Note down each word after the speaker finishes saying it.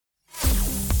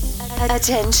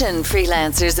Attention,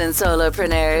 freelancers and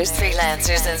solopreneurs.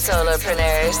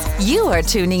 You are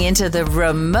tuning into the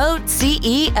Remote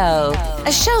CEO,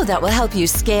 a show that will help you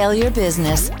scale your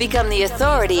business, become the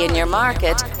authority in your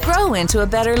market, grow into a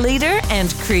better leader,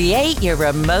 and create your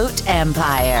remote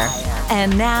empire.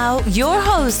 And now, your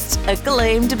host,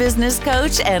 acclaimed business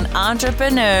coach and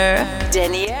entrepreneur,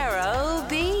 Dinero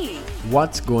B.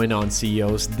 What's going on,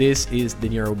 CEOs? This is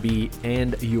Dinero B,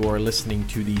 and you are listening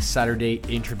to the Saturday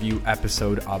interview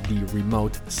episode of the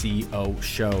Remote CEO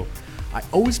show. I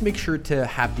always make sure to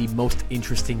have the most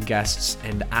interesting guests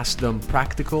and ask them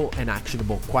practical and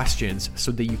actionable questions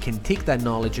so that you can take that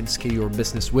knowledge and scale your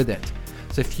business with it.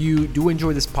 So if you do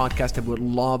enjoy this podcast, I would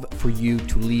love for you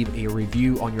to leave a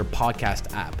review on your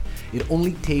podcast app. It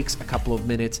only takes a couple of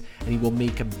minutes and it will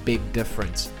make a big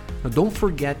difference. Now, don't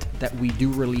forget that we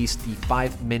do release the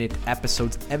 5-minute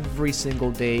episodes every single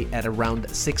day at around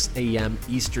 6 a.m.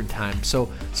 Eastern Time. So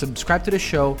subscribe to the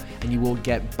show and you will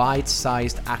get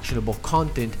bite-sized actionable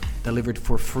content delivered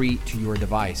for free to your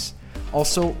device.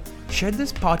 Also, share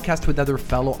this podcast with other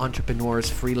fellow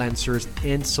entrepreneurs, freelancers,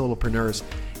 and solopreneurs.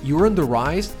 You're on the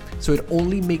rise, so it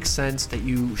only makes sense that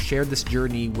you share this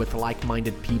journey with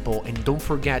like-minded people. And don't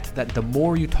forget that the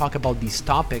more you talk about these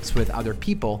topics with other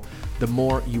people, the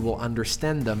more you will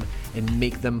understand them and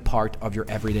make them part of your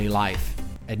everyday life.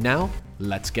 And now,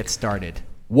 let's get started.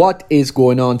 What is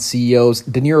going on, CEOs?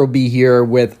 Dinero B here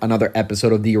with another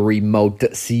episode of the Remote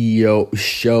CEO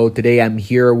show. Today, I'm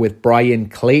here with Bryan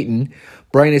Clayton.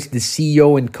 Bryan is the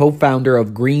CEO and co-founder of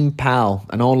GreenPal,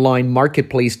 an online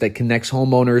marketplace that connects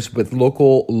homeowners with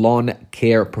local lawn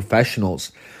care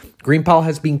professionals. GreenPal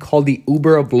has been called the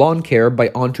Uber of lawn care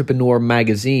by Entrepreneur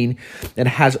magazine and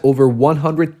has over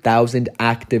 100,000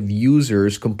 active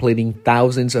users completing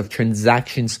thousands of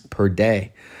transactions per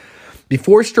day.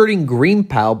 Before starting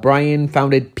GreenPal, Bryan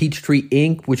founded Peachtree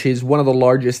Inc., which is one of the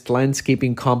largest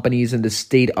landscaping companies in the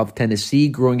state of Tennessee,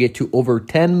 growing it to over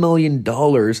 $10 million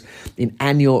in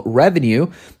annual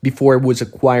revenue before it was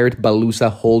acquired by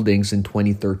Lusa Holdings in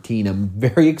 2013. I'm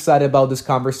very excited about this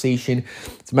conversation.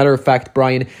 As a matter of fact,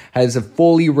 Bryan has a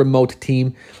fully remote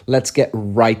team. Let's get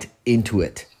right into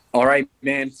it. All right,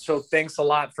 man. So thanks a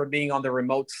lot for being on the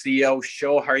Remote CEO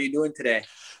show. How are you doing today?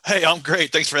 Hey, I'm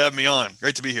great. Thanks for having me on.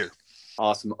 Great to be here.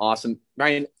 Awesome.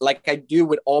 Bryan, like I do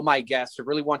with all my guests, I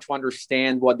really want to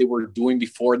understand what they were doing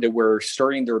before they were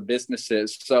starting their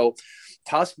businesses. So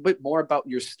tell us a bit more about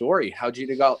your story. How did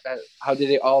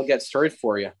it all get started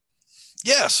for you?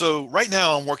 Yeah. So right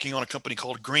now I'm working on a company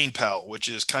called GreenPal, which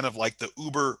is kind of like the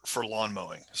Uber for lawn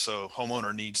mowing. So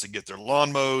homeowner needs to get their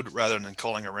lawn mowed rather than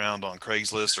calling around on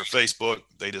Craigslist or Facebook.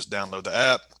 They just download the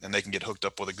app and they can get hooked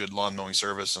up with a good lawn mowing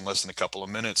service in less than a couple of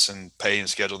minutes and pay and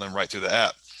schedule them right through the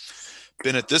app.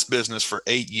 Been at this business for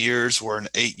 8 years. We're an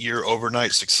 8-year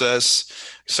overnight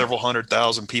success, several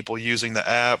 100,000 people using the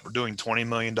app. We're doing $20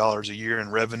 million a year in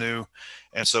revenue.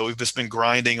 And so we've just been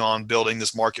grinding on building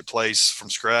this marketplace from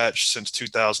scratch since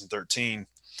 2013.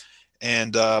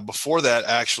 And before that,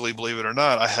 actually, believe it or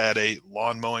not, I had a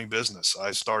lawn mowing business.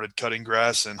 I started cutting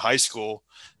grass in high school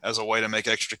as a way to make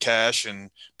extra cash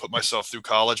and put myself through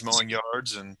college mowing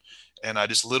yards. And I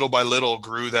just little by little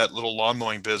grew that little lawn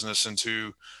mowing business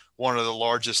into one of the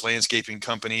largest landscaping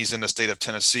companies in the state of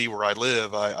Tennessee where I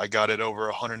live. I got it over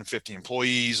 150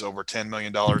 employees, over $10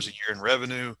 million a year in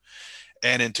revenue.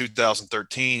 And in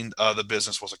 2013, the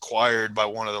business was acquired by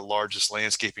one of the largest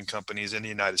landscaping companies in the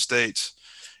United States.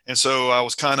 And so I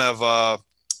was kind of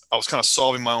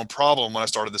solving my own problem when I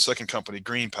started the second company,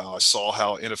 GreenPal. I saw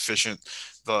how inefficient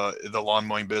the lawn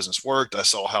mowing business worked. I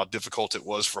saw how difficult it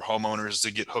was for homeowners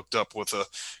to get hooked up with a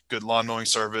good lawn mowing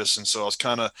service. And so I was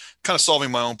kind of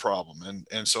solving my own problem.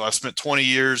 And so I've spent 20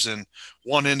 years in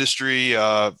one industry,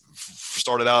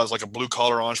 started out as like a blue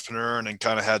collar entrepreneur and then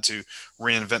kind of had to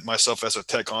reinvent myself as a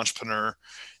tech entrepreneur.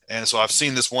 And so I've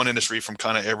seen this one industry from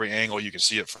kind of every angle you can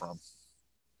see it from.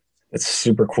 That's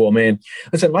super cool, man.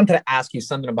 Listen, I wanted to ask you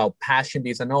something about passion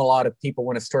because I know a lot of people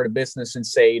want to start a business and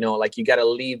say, like you got to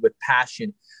lead with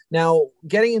passion. Now,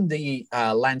 getting in the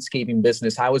landscaping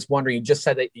business, I was wondering, you just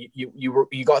said that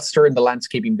you got started in the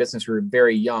landscaping business when you were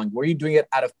very young. Were you doing it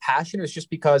out of passion or was it just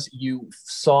because you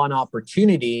saw an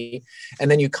opportunity and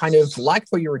then you kind of liked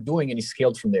what you were doing and you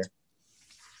scaled from there?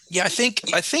 Yeah, I think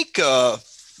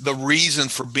the reason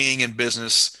for being in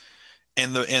business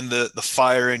and the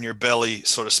fire in your belly,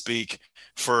 so to speak,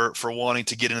 for wanting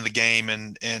to get into the game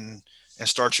and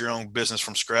start your own business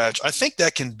from scratch, I think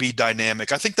that can be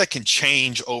dynamic. I think that can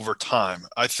change over time.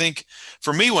 I think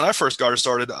for me, when I first got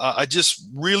started, I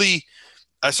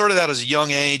started out as a young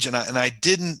age and I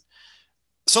didn't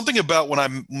something about when I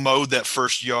mowed that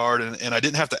first yard and I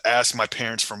didn't have to ask my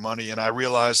parents for money, and I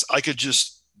realized I could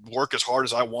just work as hard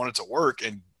as I wanted to work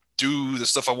and do the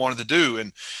stuff I wanted to do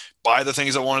and buy the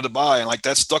things I wanted to buy. And like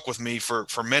that stuck with me for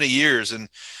many years. And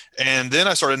then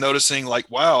I started noticing like,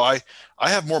 wow, I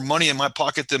have more money in my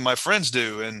pocket than my friends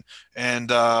do.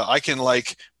 And I can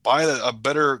like buy a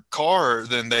better car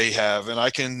than they have. And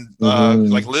I can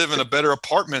like live in a better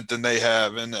apartment than they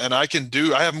have. And I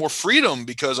have more freedom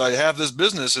because I have this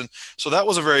business. And so that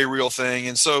was a very real thing.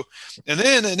 And so, and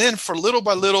then for little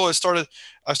by little, I started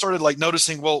like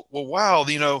noticing, well, wow,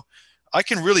 I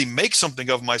can really make something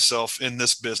of myself in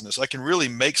this business. I can really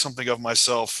make something of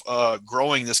myself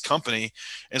growing this company.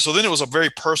 And so then it was a very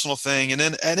personal thing. And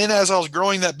then as I was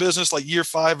growing that business, like year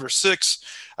 5 or 6,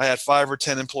 I had 5 or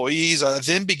 10 employees. I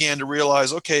then began to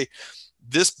realize, okay,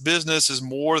 this business is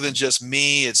more than just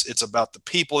me. It's about the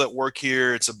people that work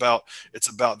here. It's about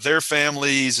their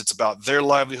families. It's about their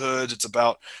livelihoods. It's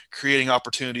about creating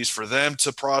opportunities for them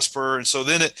to prosper. And so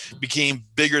then it became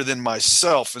bigger than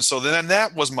myself. And so then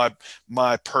that was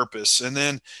my purpose. And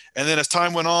then as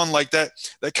time went on, like that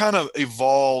kind of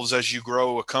evolves as you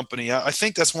grow a company. I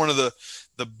think that's one of the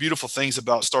beautiful things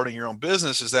about starting your own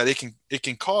business is that it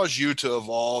can cause you to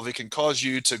evolve. It can cause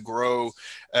you to grow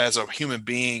as a human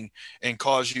being and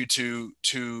cause you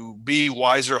to be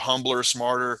wiser, humbler,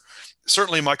 smarter.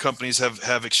 Certainly my companies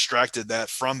have extracted that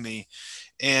from me.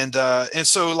 And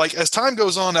so like, as time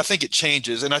goes on, I think it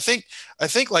changes. And I think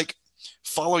like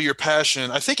follow your passion,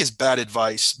 I think is bad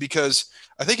advice, because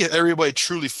I think if everybody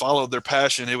truly followed their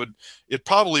passion, it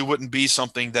probably wouldn't be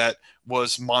something that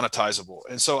was monetizable.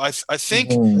 And so I think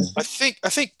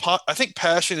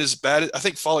passion is bad. I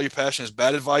think follow your passion is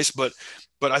bad advice, but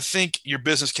I think your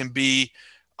business can be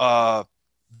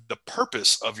the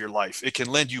purpose of your life. It can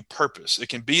lend you purpose. It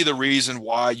can be the reason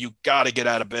why you got to get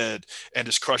out of bed and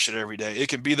just crush it every day. It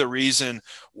can be the reason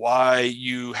why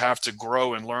you have to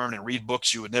grow and learn and read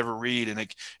books you would never read. And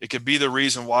it can be the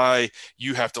reason why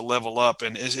you have to level up.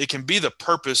 And it can be the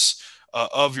purpose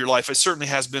of your life. It certainly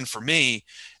has been for me.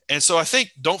 And so I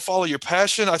think don't follow your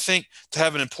passion. I think to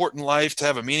have an important life, to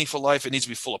have a meaningful life, it needs to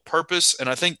be full of purpose. And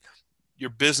I think your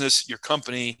business, your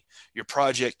company, your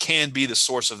project can be the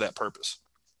source of that purpose.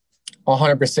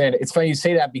 100%. It's funny you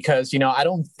say that because, I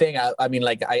don't think, I mean,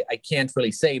 like, I can't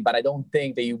really say, but I don't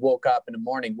think that you woke up in the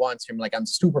morning once, you're like, I'm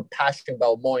super passionate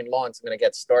about mowing lawns, I'm going to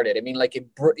get started. I mean, like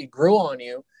it grew on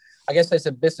you. I guess as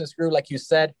a business grew, like you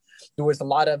said, there was a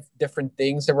lot of different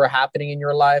things that were happening in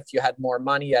your life. You had more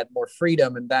money, you had more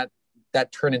freedom, and that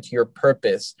turned into your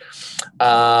purpose.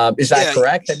 Is that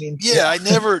correct? I mean, yeah, I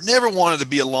never wanted to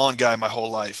be a lawn guy my whole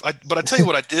life. But I tell you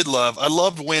what I did love. I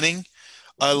loved winning.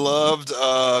 I loved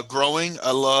growing.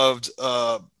 I loved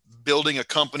building a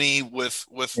company with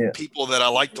people that I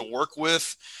like to work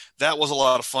with. That was a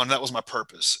lot of fun. That was my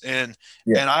purpose. And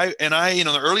I in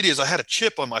the early days, I had a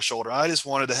chip on my shoulder. I just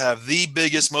wanted to have the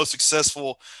biggest, most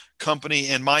successful company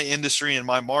in my industry, in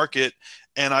my market.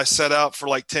 And I set out for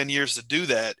like 10 years to do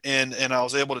that. And I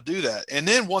was able to do that. And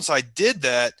then once I did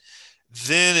that,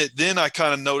 then I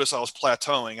kind of noticed I was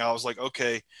plateauing. I was like,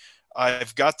 okay,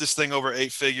 I've got this thing over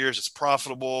 8 figures. It's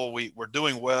profitable. We're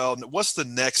doing well. What's the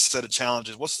next set of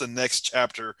challenges? What's the next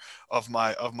chapter of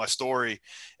my story?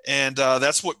 And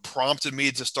that's what prompted me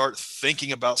to start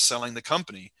thinking about selling the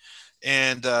company.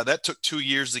 And that took 2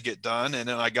 years to get done. And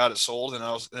then I got it sold. And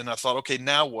I thought, okay,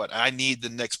 now what? I need the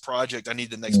next project. I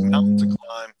need the next mountain to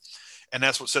climb. And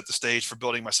that's what set the stage for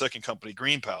building my second company,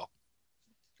 GreenPal.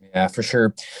 Yeah, for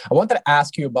sure. I wanted to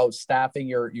ask you about staffing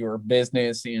your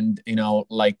business, and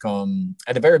like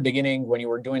at the very beginning when you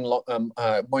were doing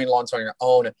mowing lawns on your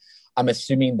own, I'm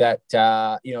assuming that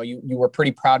you were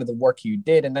pretty proud of the work you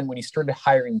did, and then when you started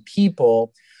hiring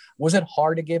people, was it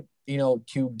hard to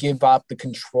give up the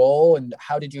control? And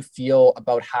how did you feel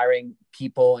about hiring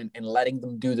people and letting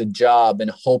them do the job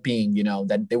and hoping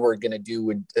that they were going to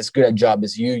do as good a job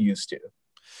as you used to?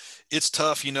 It's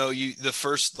tough. One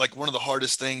of the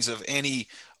hardest things of any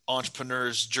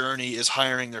entrepreneur's journey is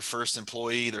hiring their first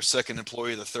employee, their second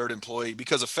employee, the third employee,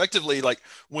 because effectively, like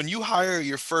when you hire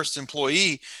your first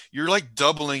employee, you're like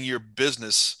doubling your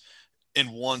business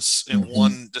in one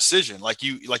decision.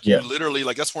 You literally,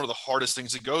 like, that's one of the hardest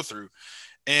things to go through.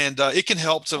 And it can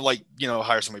help to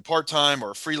hire somebody part-time or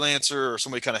a freelancer or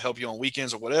somebody kind of help you on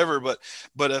weekends or whatever. But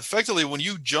effectively, when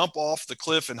you jump off the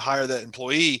cliff and hire that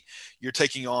employee, you're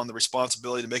taking on the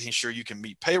responsibility of making sure you can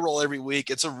meet payroll every week.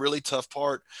 It's a really tough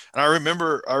part. And I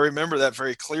remember that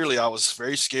very clearly. I was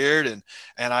very scared. And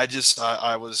I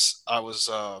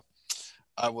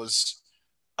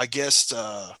guess,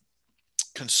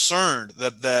 concerned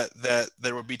that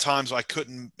there would be times I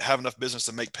couldn't have enough business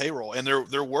to make payroll. And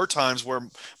there were times where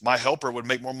my helper would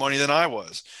make more money than I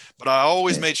was, but I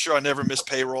always made sure I never missed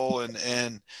payroll.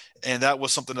 And that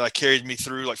was something that I carried me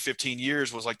through like 15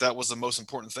 years, was like, that was the most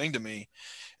important thing to me.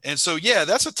 And so, yeah,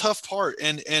 that's a tough part.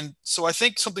 And so I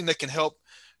think something that can help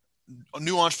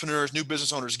new entrepreneurs, new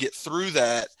business owners get through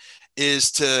that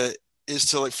is to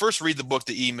like first read the book,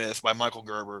 The E-Myth by Michael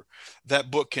Gerber. That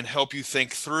book can help you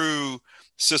think through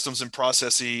systems and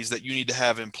processes that you need to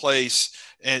have in place,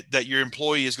 and that your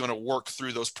employee is going to work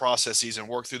through those processes and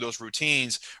work through those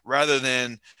routines, rather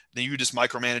than you just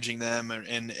micromanaging them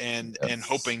and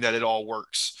hoping that it all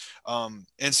works.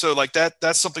 And so like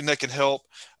that's something that can help.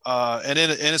 And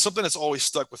it's something that's always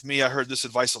stuck with me. I heard this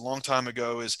advice a long time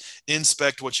ago, is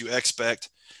inspect what you expect.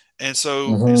 And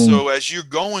so as you're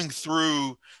going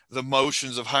through the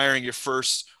motions of hiring your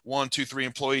first 1, 2, 3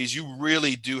 employees, you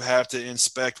really do have to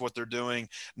inspect what they're doing,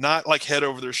 not like head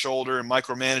over their shoulder and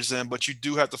micromanage them, but you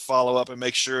do have to follow up and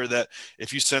make sure that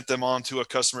if you sent them onto a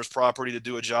customer's property to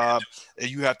do a job,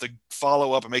 you have to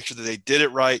follow up and make sure that they did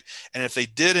it right. And if they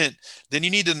didn't, then you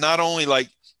need to not only like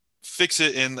fix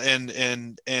it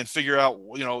and figure out,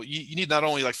 you need not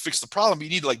only like fix the problem, but you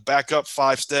need to like back up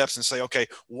 5 steps and say, okay,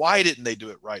 why didn't they do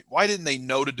it right? Why didn't they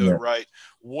know to do it right?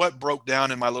 What broke down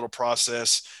in my little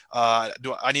process?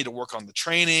 Do I need to work on the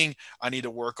training? I need to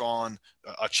work on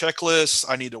a checklist.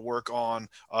 I need to work on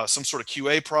some sort of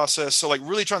QA process. So like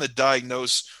really trying to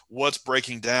diagnose what's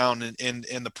breaking down in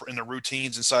the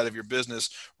routines inside of your business,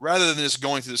 rather than just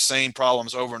going through the same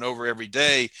problems over and over every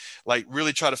day. Like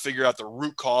really try to figure out the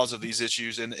root cause of these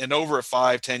issues. And over a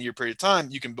 5-10 year period of time,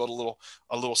 you can build a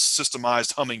little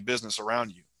systemized humming business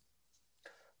around you.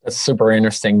 That's super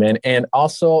interesting, man. And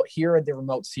also here at the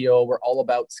Remote CEO, we're all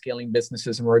about scaling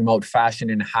businesses in a remote fashion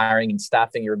and hiring and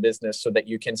staffing your business so that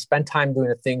you can spend time doing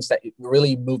the things that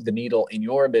really move the needle in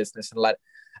your business and let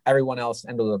everyone else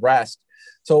handle the rest.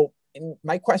 So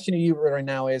my question to you right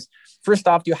now is, first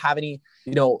off, do you have any,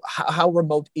 how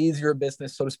remote is your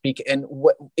business, so to speak? And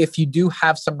what, if you do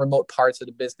have some remote parts of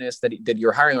the business that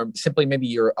you're hiring, or simply maybe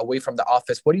you're away from the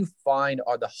office, what do you find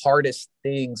are the hardest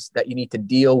things that you need to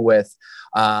deal with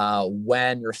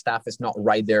when your staff is not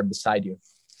right there beside you?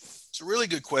 It's a really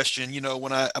good question.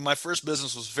 When my first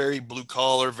business was very blue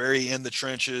collar, very in the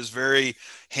trenches, very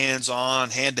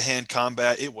hands-on, hand-to-hand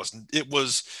combat. It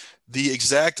was the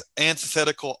exact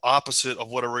antithetical opposite of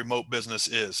what a remote business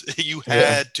is. You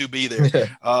had to be there.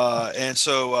 And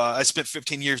so I spent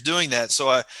 15 years doing that.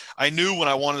 So I knew when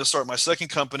I wanted to start my second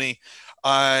company,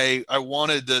 I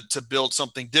wanted to build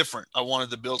something different. I wanted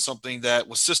to build something that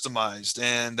was systemized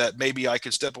and that maybe I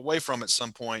could step away from at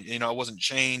some point. I wasn't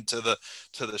chained to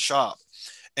the shop.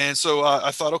 And so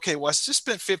I thought, okay, well, I just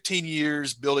spent 15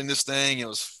 years building this thing. It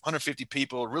was 150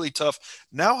 people, really tough.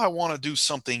 Now I want to do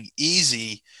something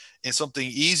easy and something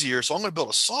easier. So I'm going to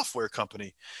build a software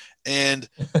company. And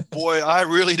boy, I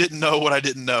really didn't know what I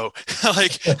didn't know.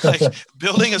 like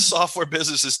building a software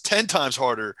business is 10 times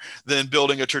harder than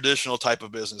building a traditional type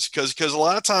of business. Because a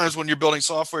lot of times when you're building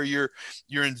software, you're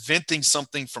inventing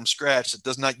something from scratch that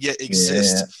does not yet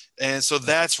exist. And so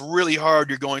that's really hard.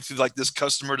 You're going through like this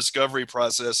customer discovery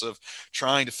process of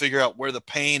trying to figure out where the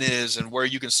pain is and where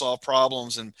you can solve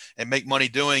problems and make money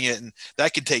doing it. And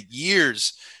that can take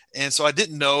years. And so I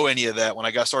didn't know any of that when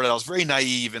I got started. I was very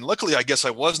naive. And luckily, I guess I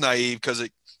was naive because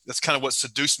that's kind of what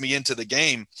seduced me into the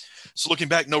game. So looking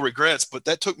back, no regrets, but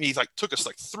that took us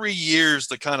 3 years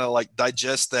to kind of like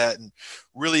digest that and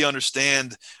really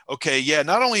understand, okay, yeah,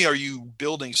 not only are you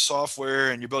building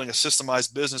software and you're building a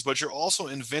systemized business, but you're also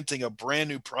inventing a brand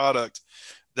new product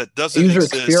that doesn't user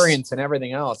exist. Experience and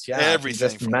everything else. Yeah.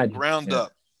 Everything from the ground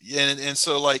up. And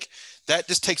so like that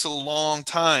just takes a long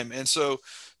time. And so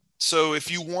if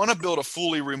you want to build a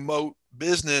fully remote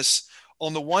business,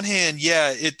 on the one hand,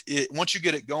 it once you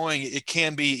get it going, it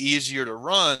can be easier to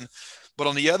run. But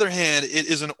on the other hand, it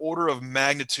is an order of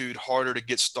magnitude harder to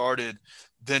get started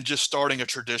than just starting a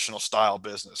traditional style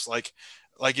business. Like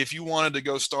if you wanted to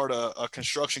go start a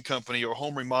construction company or a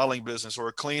home remodeling business or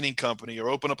a cleaning company or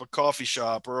open up a coffee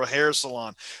shop or a hair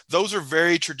salon, those are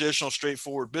very traditional,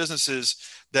 straightforward businesses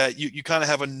that you kind of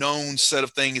have a known set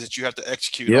of things that you have to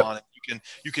execute on.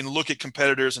 You can look at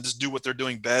competitors and just do what they're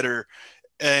doing better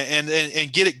and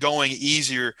get it going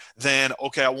easier than,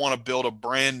 okay, I want to build a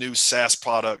brand new SaaS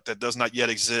product that does not yet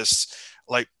exist.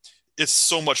 Like it's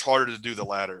so much harder to do the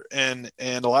latter. And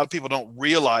a lot of people don't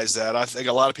realize that. I think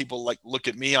a lot of people like look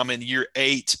at me, I'm in year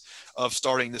 8 of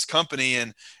starting this company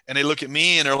and they look at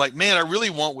me and they're like, man, I really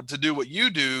want to do what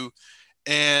you do.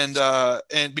 And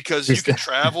because you can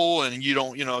travel and you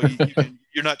don't,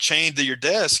 you're not chained to your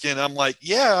desk. And I'm like,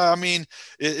 yeah, I mean,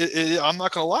 I'm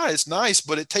not going to lie. It's nice,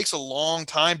 but it takes a long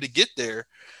time to get there.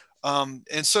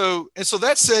 And so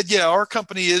that said, yeah, our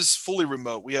company is fully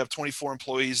remote. We have 24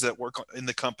 employees that work in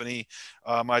the company.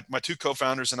 My two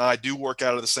co-founders and I do work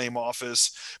out of the same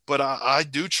office, but I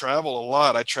do travel a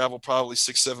lot. I travel probably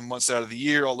 6, 7 months out of the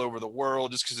year all over the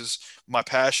world just because it's my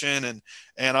passion,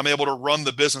 and I'm able to run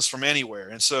the business from anywhere.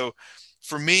 And so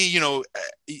for me, in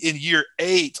year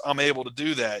 8, I'm able to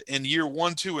do that. In year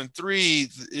 1, 2, and 3,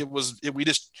 we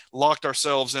just locked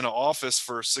ourselves in an office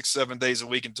for 6, 7 days a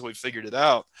week until we figured it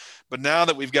out. But now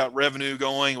that we've got revenue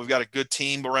going, we've got a good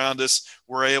team around us,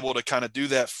 we're able to kind of do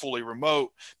that fully remote.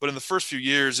 But in the first few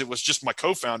years, it was just my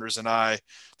co-founders and I.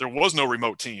 There was no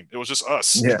remote team. It was just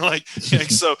us. Yeah.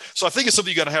 So I think it's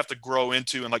something you're going to have to grow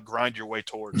into and grind your way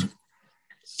towards.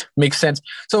 Makes sense.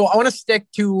 So I want to stick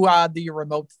to the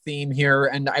remote theme here.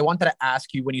 And I wanted to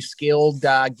ask you, when you scaled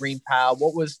GreenPal,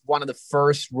 what was one of the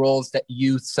first roles that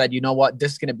you said, you know what,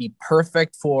 this is going to be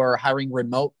perfect for hiring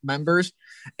remote members?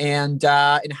 And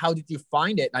how did you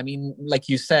find it? I mean, like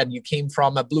you said, you came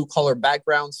from a blue collar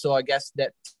background. So I guess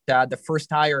that the first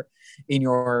hire in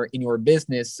your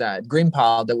business,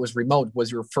 GreenPal, that was remote,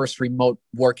 was your first remote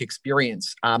work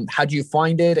experience. How do you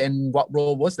find it? And what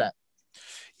role was that?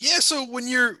 Yeah, so when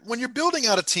you're building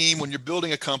out a team, when you're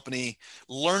building a company,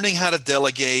 learning how to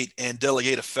delegate and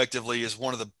delegate effectively is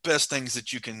one of the best things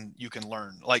that you can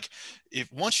learn. Like,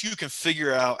 if once you can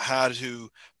figure out how to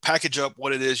package up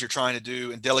what it is you're trying to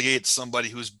do and delegate it to somebody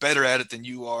who's better at it than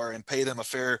you are and pay them a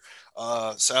fair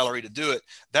salary to do it,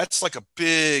 that's like a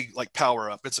big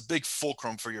power up. It's a big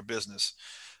fulcrum for your business.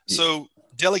 So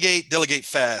delegate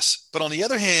fast. But on the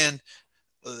other hand,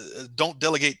 don't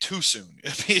delegate too soon.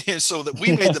 And so that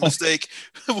we made the mistake.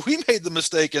 We made the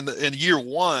mistake in year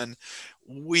 1.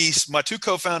 My two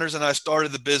co-founders and I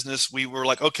started the business. We were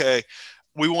like, okay,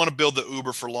 we want to build the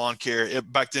Uber for lawn care.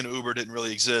 Back then, Uber didn't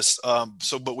really exist.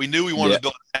 But we knew we wanted to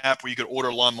build an app where you could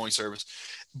order lawn mowing service.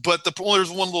 But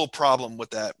there's one little problem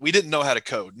with that. We didn't know how to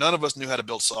code. None of us knew how to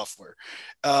build software.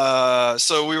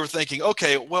 So we were thinking,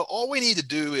 okay, well, all we need to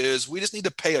do is we just need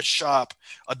to pay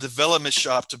a development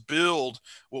shop to build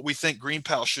what we think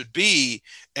GreenPal should be,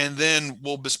 and then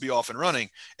we'll just be off and running.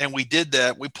 And we did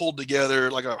that. We pulled together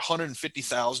like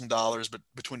 $150,000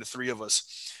 between the three of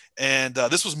us. And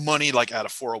this was money out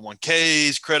of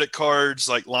 401ks, credit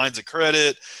cards, lines of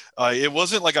credit. It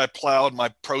wasn't like I plowed my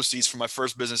proceeds from my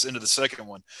first business into the second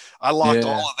one. I locked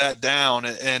all of that down.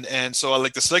 And so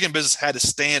the second business had to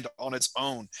stand on its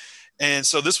own. And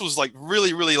so this was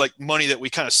really, really money that we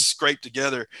kind of scraped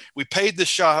together. We paid the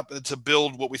shop to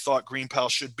build what we thought GreenPal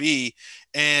should be.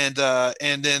 And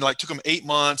then took them 8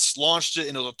 months, launched it,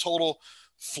 and it was a total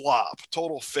flop,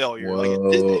 total failure.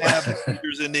 It didn't have the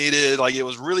features it needed. It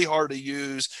was really hard to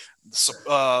use.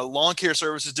 Lawn care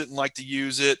services didn't like to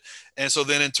use it. And so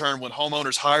then in turn, when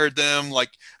homeowners hired them,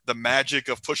 the magic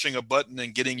of pushing a button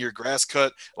and getting your grass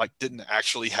cut, didn't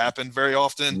actually happen very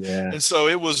often. Yeah. And so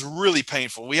it was really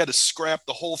painful. We had to scrap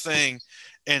the whole thing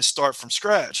and start from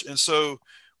scratch. And so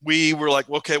we were like,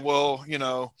 okay, well,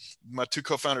 my two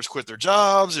co-founders quit their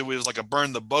jobs. It was like a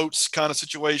burn the boats kind of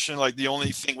situation. The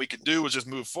only thing we could do was just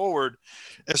move forward.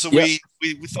 And so we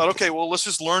thought, okay, well, let's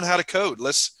just learn how to code.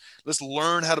 Let's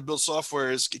learn how to build software.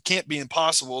 It can't be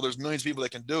impossible. There's millions of people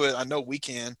that can do it. I know we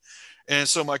can. And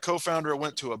so my co-founder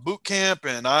went to a boot camp,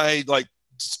 and I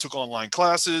took online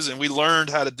classes, and we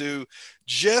learned how to do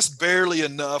just barely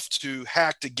enough to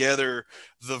hack together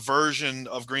the version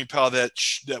of GreenPal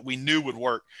that we knew would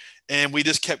work. And we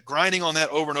just kept grinding on that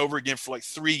over and over again for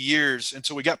 3 years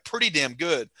until we got pretty damn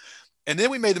good. And then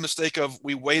we made the mistake of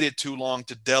we waited too long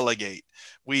to delegate.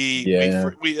 We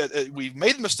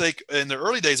made the mistake in the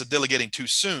early days of delegating too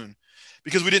soon,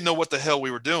 because we didn't know what the hell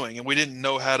we were doing, and we didn't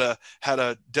know how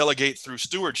to delegate through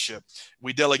stewardship.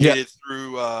 We delegated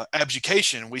through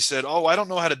abdication. We said, "Oh, I don't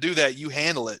know how to do that. You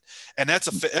handle it," and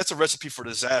that's a recipe for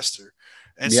disaster.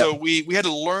 And so we had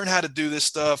to learn how to do this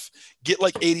stuff, get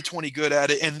 80-20 good at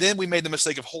it, and then we made the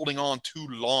mistake of holding on too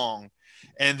long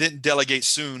and didn't delegate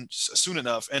soon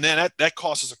enough, and then that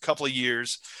cost us a couple of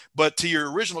years. But to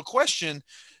your original question,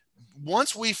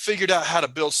 once we figured out how to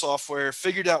build software,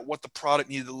 figured out what the product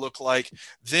needed to look like,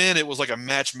 then it was like a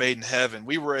match made in heaven.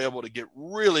 We were able to get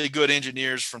really good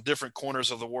engineers from different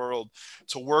corners of the world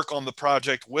to work on the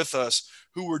project with us,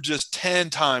 who were just 10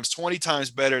 times, 20 times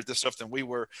better at this stuff than we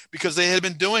were, because they had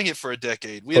been doing it for a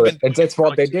decade. That's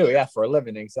what they do, for a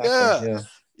living. Exactly.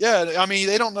 Yeah. I mean,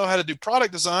 they don't know how to do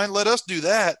product design. Let us do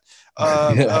that.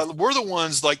 We're the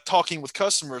ones talking with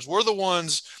customers. We're the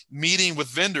ones meeting with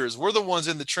vendors. We're the ones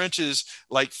in the trenches,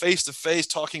 face to face,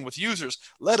 talking with users.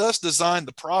 Let us design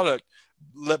the product.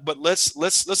 but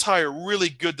let's hire really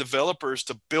good developers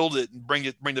to build it and bring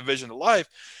the vision to life.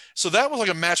 So that was like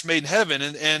a match made in heaven.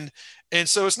 And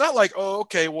so it's not like, oh,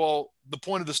 okay, well, the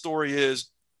point of the story is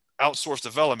outsource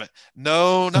development.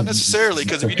 No, not necessarily,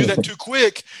 because if you do that too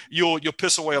quick, you'll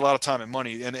piss away a lot of time and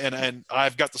money. And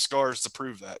I've got the scars to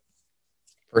prove that.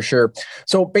 For sure.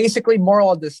 So basically, moral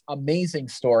of this amazing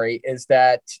story is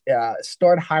that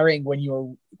start hiring when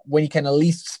you can at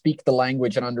least speak the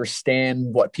language and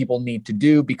understand what people need to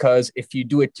do. Because if you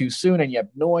do it too soon and you have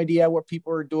no idea what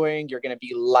people are doing, you're going to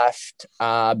be left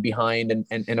behind.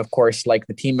 And of course, like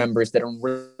the team members that don't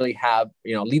really have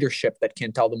leadership that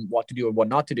can tell them what to do and what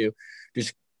not to do,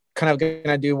 just kind of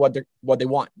gonna do what they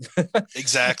want.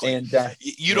 Exactly. And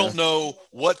you don't know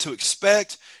what to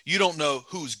expect. You don't know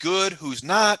who's good, who's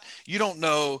not. You don't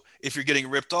know if you're getting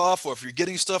ripped off or if you're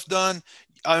getting stuff done.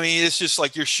 I mean, it's just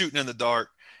like you're shooting in the dark.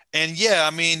 And yeah,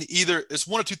 I mean, either it's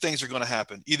one of two things are going to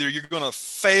happen. Either you're going to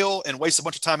fail and waste a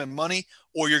bunch of time and money,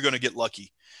 or you're going to get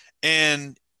lucky.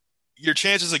 And your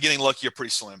chances of getting lucky are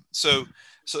pretty slim. So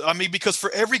I mean, because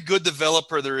for every good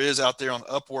developer there is out there on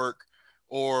Upwork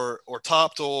or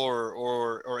Toptal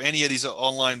or any of these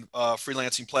online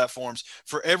freelancing platforms,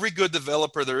 for every good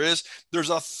developer there's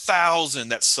 1,000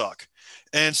 that suck.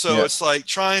 And so It's like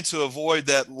trying to avoid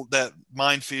that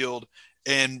minefield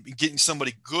and getting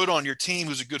somebody good on your team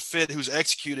who's a good fit, who's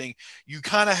executing. You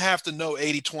kind of have to know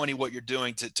 80-20 what you're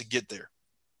doing to get there.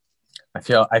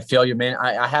 I feel you, man.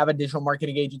 I have a digital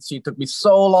marketing agency. It took me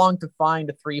so long to find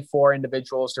the 3-4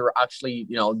 individuals who are actually,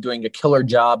 doing a killer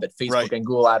job at Facebook and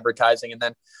Google advertising. And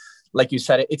then, like you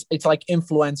said, it's like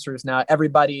influencers now.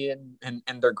 Everybody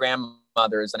and their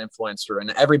grandmother is an influencer,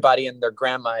 and everybody and their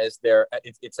grandma is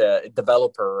it's a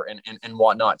developer and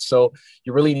whatnot. So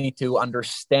you really need to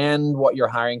understand what you're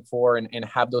hiring for and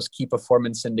have those key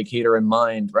performance indicator in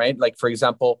mind, right? Like, for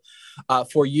example,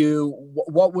 for you,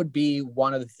 what would be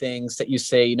one of the things that you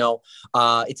say,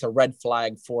 it's a red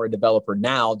flag for a developer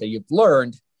now that you've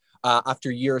learned after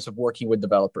years of working with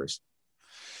developers?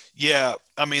 Yeah,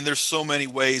 I mean, there's so many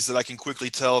ways that I can quickly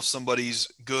tell if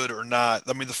somebody's good or not.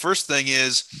 I mean, the first thing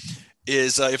is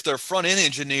if they're a front end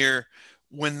engineer,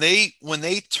 when they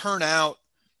turn out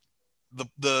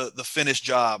the finished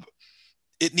job,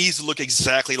 it needs to look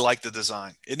exactly like the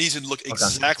design. It needs to look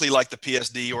exactly like the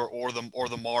PSD or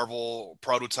the Marvel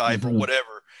prototype or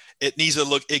whatever. It needs to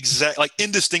look like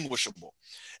indistinguishable.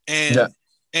 And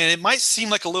it might seem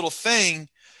like a little thing,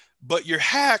 but your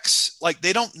hacks, like,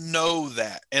 they don't know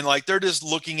that. And like, they're just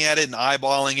looking at it and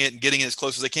eyeballing it and getting it as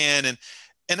close as they can. And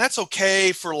that's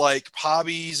okay for like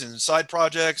hobbies and side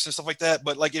projects and stuff like that.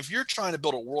 But like, if you're trying to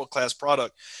build a world-class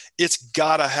product, it's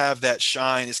gotta have that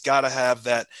shine. It's gotta have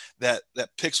that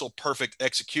pixel perfect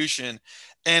execution.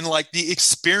 And like, the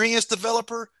experienced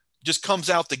developer just comes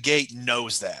out the gate,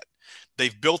 knows that.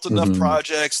 They've built enough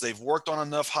projects. They've worked on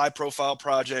enough high profile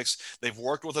projects. They've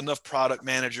worked with enough product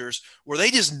managers where they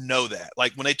just know that.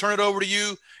 Like, when they turn it over to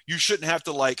you, you shouldn't have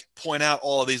to like point out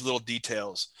all of these little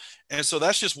details. And so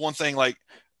that's just one thing. Like,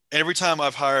 every time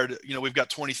I've hired, we've got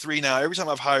 23 now. Every time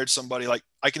I've hired somebody, like,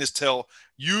 I can just tell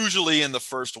usually in the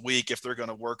first week if they're going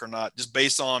to work or not, just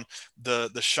based on the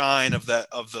shine of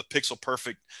the pixel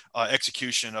perfect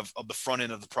execution of the front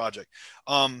end of the project.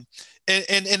 And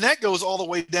that goes all the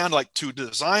way down to like to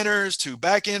designers, to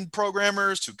back end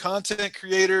programmers, to content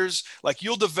creators. Like,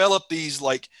 you'll develop these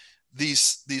like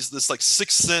this like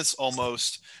sixth sense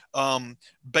almost,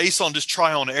 based on just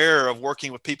trial and error of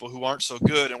working with people who aren't so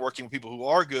good and working with people who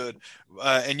are good,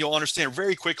 and you'll understand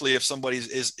very quickly if somebody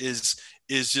is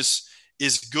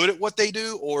good at what they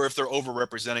do, or if they're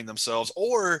overrepresenting themselves.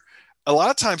 Or a lot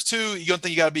of times too, you got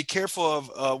to be careful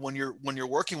of when you're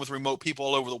working with remote people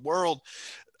all over the world.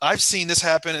 I've seen this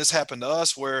happen. It's happened to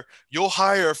us, where you'll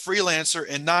hire a freelancer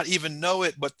and not even know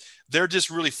it, but they're just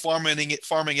really farming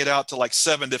it out to like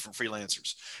 7 different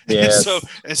freelancers. Yes.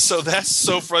 And so that's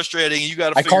so frustrating. You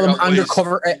got to I call them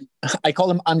undercover. I call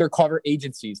them undercover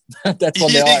agencies. That's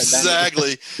what they are.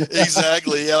 Exactly.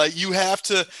 Exactly. Yeah, like, you have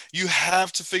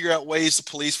to figure out ways to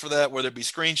police for that, whether it be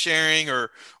screen sharing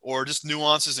or just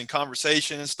nuances in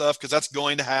conversation and stuff, because that's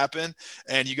going to happen,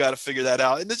 and you got to figure that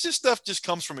out. And this just stuff just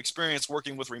comes from experience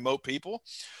working with remote people.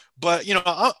 But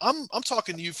I'm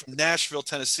talking to you from Nashville,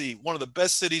 Tennessee, one of the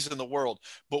best cities in the world,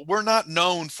 but we're not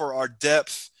known for our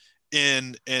depth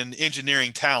in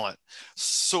engineering talent.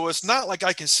 So it's not like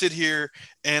I can sit here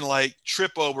and like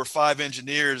trip over 5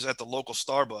 engineers at the local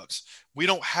Starbucks. We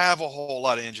don't have a whole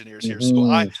lot of engineers here.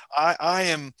 So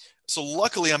so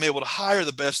luckily I'm able to hire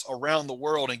the best around the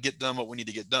world and get done what we need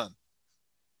to get done.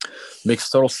 Makes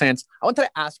total sense. I wanted to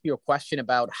ask you a question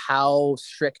about how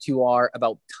strict you are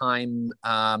about time.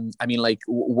 I mean, like,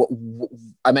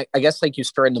 I guess like you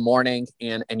start in the morning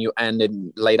and you end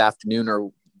in late afternoon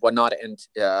or whatnot, and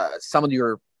some of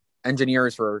your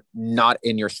engineers are not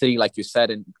in your city, like you said,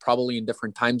 and probably in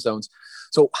different time zones.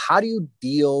 So, how do you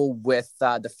deal with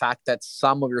the fact that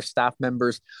some of your staff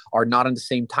members are not in the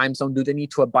same time zone? Do they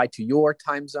need to abide to your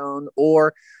time zone,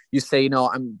 or you say,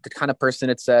 I'm the kind of person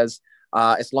that says,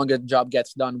 as long as the job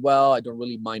gets done well, I don't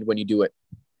really mind when you do it.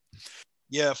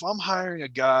 Yeah, if I'm hiring a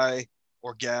guy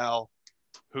or gal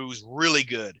who's really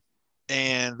good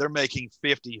and they're making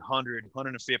 50, 100,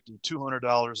 150,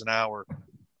 $200 an hour,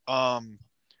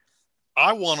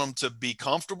 I want them to be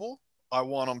comfortable. I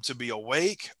want them to be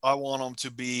awake. I want them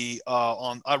to be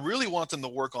I really want them to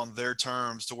work on their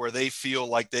terms to where they feel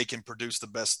like they can produce the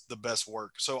best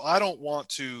work. So I don't want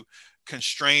to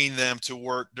constrain them to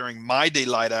work during my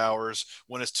daylight hours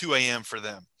when it's 2 a.m. for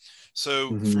them. So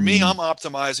for me, I'm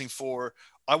optimizing for,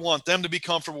 I want them to be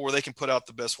comfortable where they can put out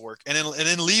the best work, and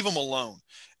then leave them alone.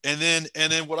 And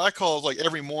then what I call is like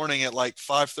every morning at like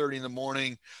 5:30 in the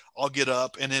morning, I'll get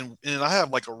up and I have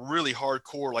like a really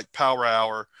hardcore like power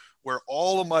hour where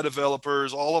all of my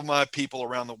developers, all of my people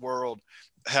around the world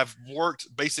have worked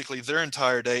basically their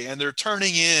entire day, and they're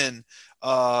turning in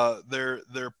their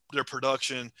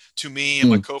production to me and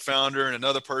my co-founder and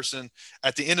another person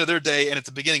at the end of their day and at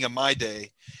the beginning of my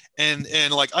day. And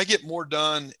like I get more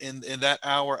done in that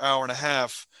hour and a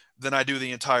half than I do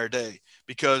the entire day,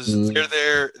 because they're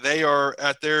there, they are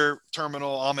at their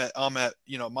terminal. I'm at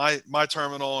my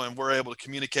terminal, and we're able to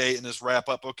communicate and just wrap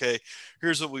up. Okay,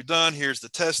 here's what we've done. Here's the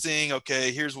testing.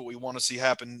 Okay, here's what we want to see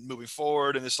happen moving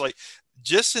forward. And it's like,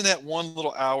 just in that one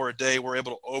little hour a day, we're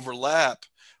able to overlap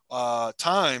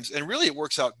times, and really it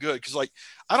works out good, because like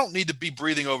I don't need to be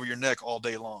breathing over your neck all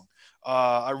day long.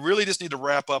 I really just need to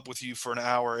wrap up with you for an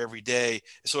hour every day.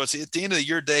 So it's at the end of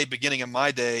your day, beginning of my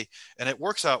day, and it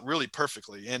works out really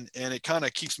perfectly. And it kind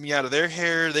of keeps me out of their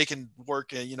hair. They can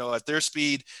work, at their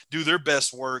speed, do their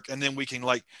best work. And then we can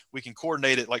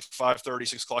coordinate it like 5:30,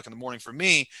 6 o'clock in the morning for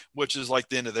me, which is like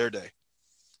the end of their day.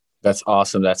 That's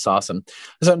awesome. That's awesome.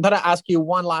 So I'm going to ask you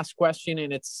one last question,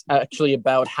 and it's actually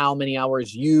about how many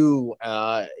hours you,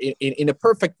 in a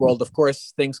perfect world, of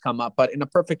course, things come up, but in a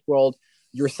perfect world,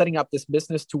 you're setting up this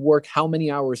business to work how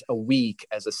many hours a week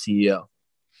as a CEO?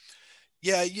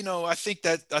 Yeah, I think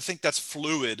that's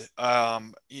fluid.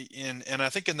 And I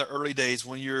think in the early days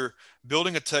when you're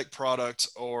building a tech product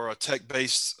or a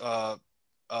tech-based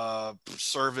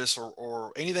service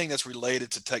or anything that's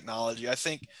related to technology, I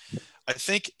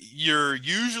think you're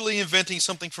usually inventing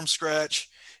something from scratch.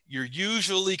 You're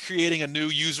usually creating a new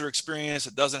user experience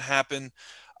that doesn't happen.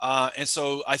 And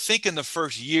so I think in the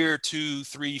first year, 2,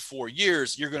 3, 4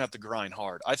 years, you're going to have to grind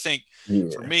hard. I think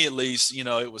for me, at least,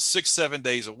 it was 6, 7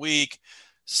 days a week,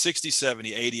 60,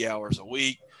 70, 80 hours a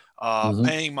week,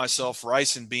 paying myself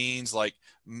rice and beans, like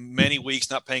many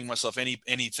weeks, not paying myself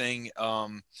anything.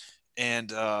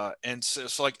 And so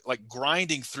it's like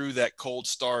grinding through that cold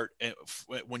start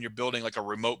when you're building like a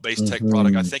remote based tech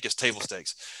product, I think is table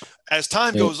stakes. As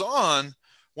time goes on,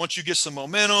 once you get some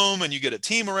momentum and you get a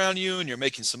team around you and you're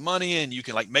making some money and you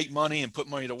can like make money and put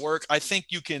money to work, I think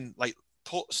you can like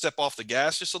step off the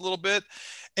gas just a little bit,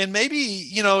 and maybe,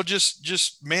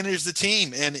 just manage the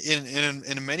team. And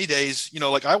in many days,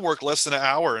 like I work less than an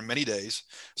hour in many days.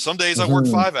 Some days I work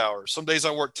 5 hours, some days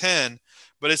I work 10,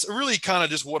 but it's really kind of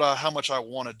just how much I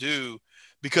want to do,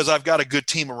 because I've got a good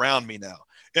team around me now.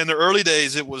 In the early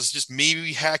days, it was just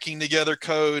me hacking together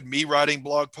code, me writing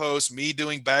blog posts, me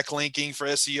doing backlinking for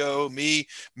SEO, me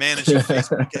managing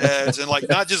Facebook ads, and like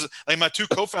not just like my two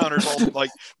co-founders all like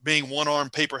being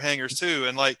one-armed paper hangers too.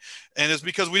 And it's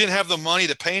because we didn't have the money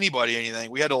to pay anybody anything.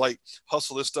 We had to like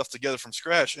hustle this stuff together from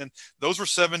scratch. And those were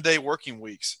 7-day working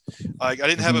weeks. Like I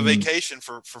didn't have a vacation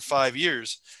for 5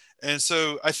 years. And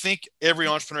so I think every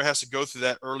entrepreneur has to go through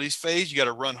that early phase. You got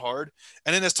to run hard.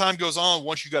 And then as time goes on,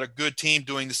 once you got a good team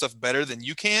doing this stuff better than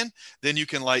you can, then you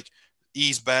can like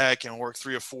ease back and work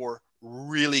 3 or 4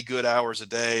 really good hours a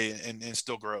day and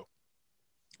still grow.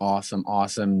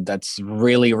 Awesome. That's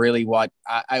really, really what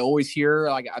I always hear.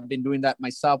 Like I've been doing that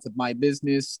myself with my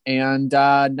business. And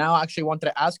now I actually wanted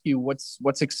to ask you what's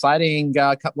exciting,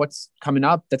 what's coming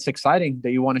up that's exciting that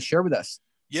you want to share with us.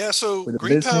 Yeah, so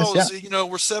GreenPal is,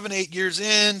 we're 7-8 years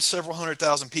in, several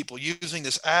 100,000 people using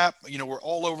this app. We're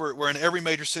all over, we're in every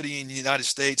major city in the United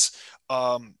States.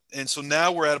 And so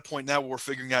now we're at a point now where we're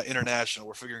figuring out international.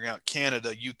 We're figuring out Canada,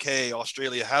 UK,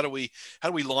 Australia. How do we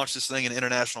launch this thing in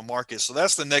international markets? So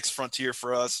that's the next frontier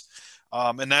for us.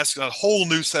 And that's a whole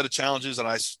new set of challenges. And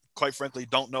I quite frankly,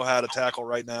 don't know how to tackle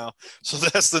right now. So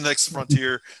that's the next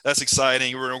frontier. That's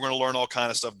exciting. We're going to learn all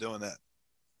kind of stuff doing that.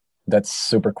 That's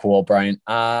super cool, Brian.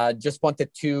 Just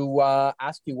wanted to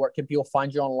ask you, where can people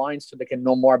find you online so they can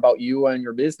know more about you and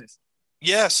your business?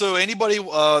 Yeah, so anybody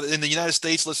in the United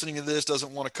States listening to this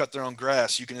doesn't want to cut their own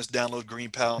grass, you can just download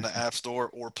GreenPal in the App Store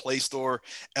or Play Store.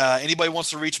 Anybody wants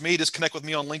to reach me, just connect with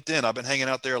me on LinkedIn. I've been hanging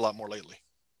out there a lot more lately.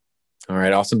 All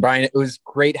right, awesome, Brian. It was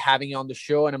great having you on the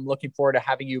show, and I'm looking forward to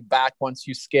having you back once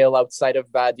you scale outside of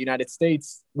the United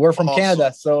States. We're from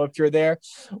Canada, so if you're there,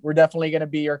 we're definitely going to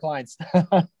be your clients.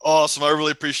 Awesome. I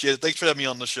really appreciate it. Thanks for having me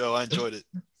on the show. I enjoyed it.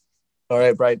 All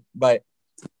right, Brian. Bye.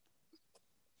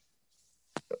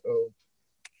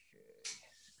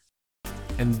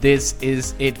 And this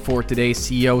is it for today,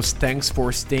 CEOs. Thanks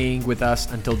for staying with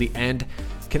us until the end.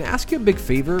 Can I ask you a big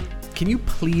favor? Can you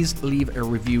please leave a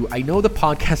review? I know the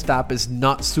podcast app is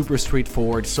not super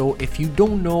straightforward, so if you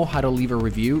don't know how to leave a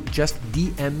review, just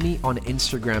DM me on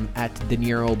Instagram at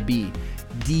DeNieroB,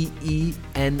 DENIEROB,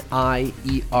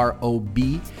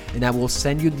 and I will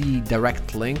send you the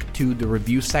direct link to the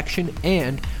review section.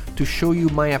 And to show you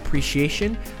my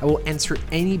appreciation, I will answer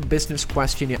any business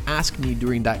question you ask me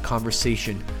during that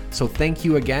conversation. So thank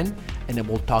you again, and I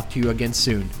will talk to you again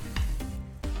soon.